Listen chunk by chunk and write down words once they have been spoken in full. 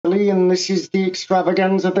Chili, and this is the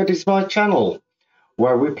extravaganza that is my channel,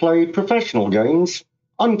 where we play professional games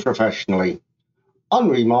unprofessionally,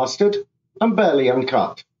 unremastered, and barely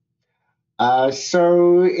uncut.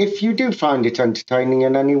 So if you do find it entertaining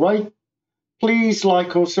in any way, please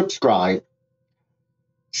like or subscribe.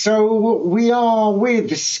 So we are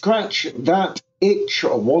with Scratch That Itch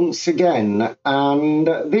once again, and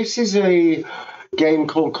this is a game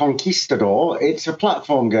called Conquistador. It's a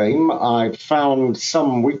platform game I found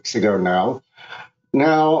some weeks ago now.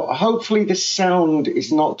 Now, hopefully the sound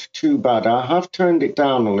is not too bad. I have turned it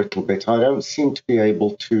down a little bit. I don't seem to be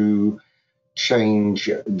able to change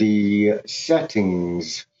the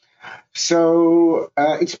settings. So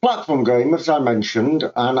it's a platform game, as I mentioned,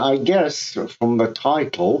 and I guess from the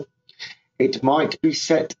title, it might be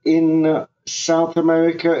set in South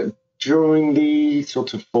America during the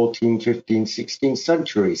sort of 14th, 15th, 16th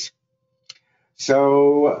centuries.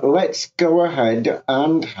 So let's go ahead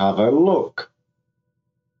and have a look.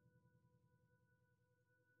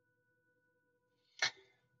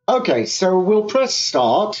 Okay, so we'll press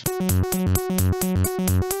start.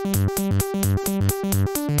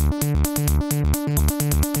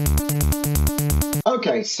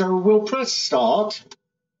 Okay, so we'll press start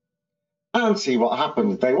and see what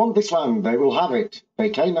happens. They want this land, they will have it. They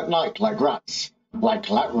came at night like rats. Like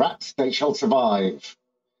rats, they shall survive.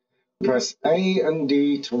 Press A and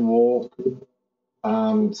D to walk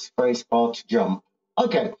and spacebar to jump.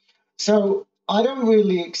 Okay, so I don't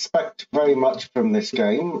really expect very much from this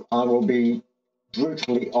game. I will be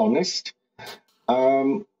brutally honest.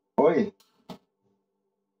 Well,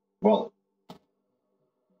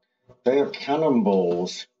 they are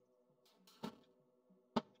cannonballs.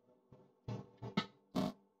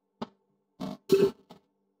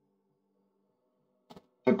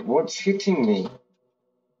 But what's hitting me?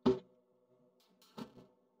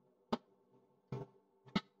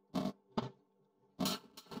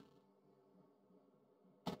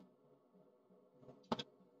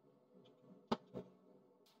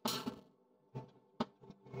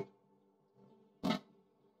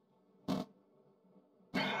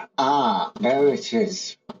 Ah, there it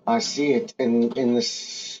is. I see it in the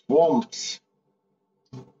swamps.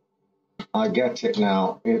 I get it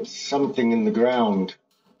now. It's something in the ground.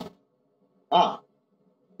 Ah.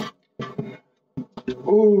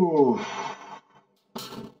 Ooh.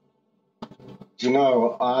 You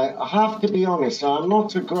know, I have to be honest, I'm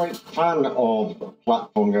not a great fan of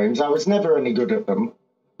platform games. I was never any good at them.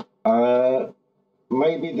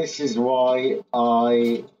 Maybe this is why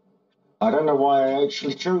I don't know why I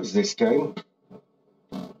actually chose this game.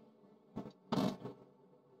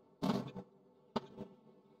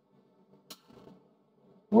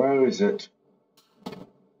 Where is it?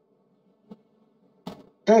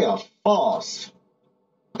 They are fast.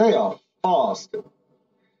 They are fast.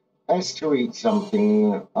 S to eat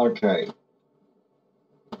something. Okay.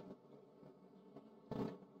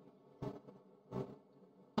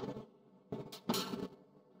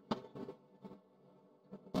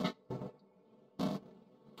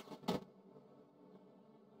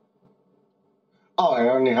 Oh, I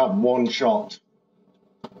only have one shot.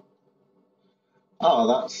 Oh,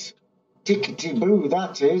 that's tickety-boo,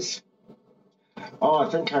 that is. Oh, I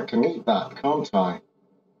think I can eat that, can't I?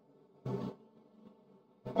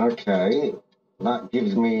 Okay, that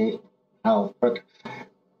gives me health, but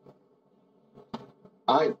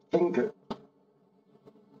I think...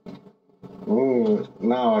 Ooh,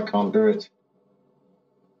 now I can't do it.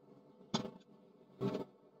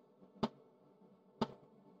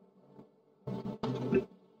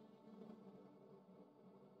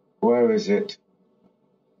 Where is it?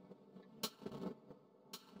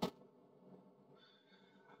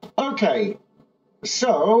 Okay,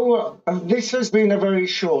 so this has been a very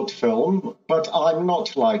short film, but I'm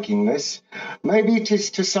not liking this. Maybe it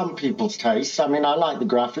is to some people's taste. I mean, I like the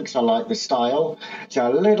graphics, I like the style. It's a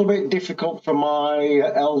little bit difficult for my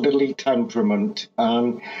elderly temperament.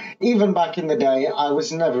 Even back in the day, I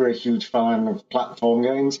was never a huge fan of platform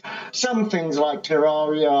games. Some things like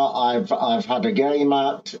Terraria, I've had a game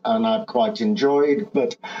at and I've quite enjoyed,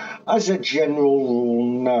 but as a general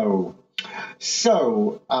rule, no.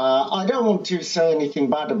 So, I don't want to say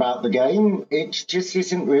anything bad about the game. It just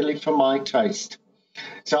isn't really for my taste.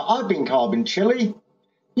 So I've been Carbon Chili,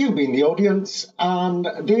 you've been the audience, and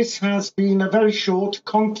this has been a very short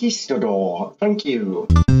Conquistador. Thank you.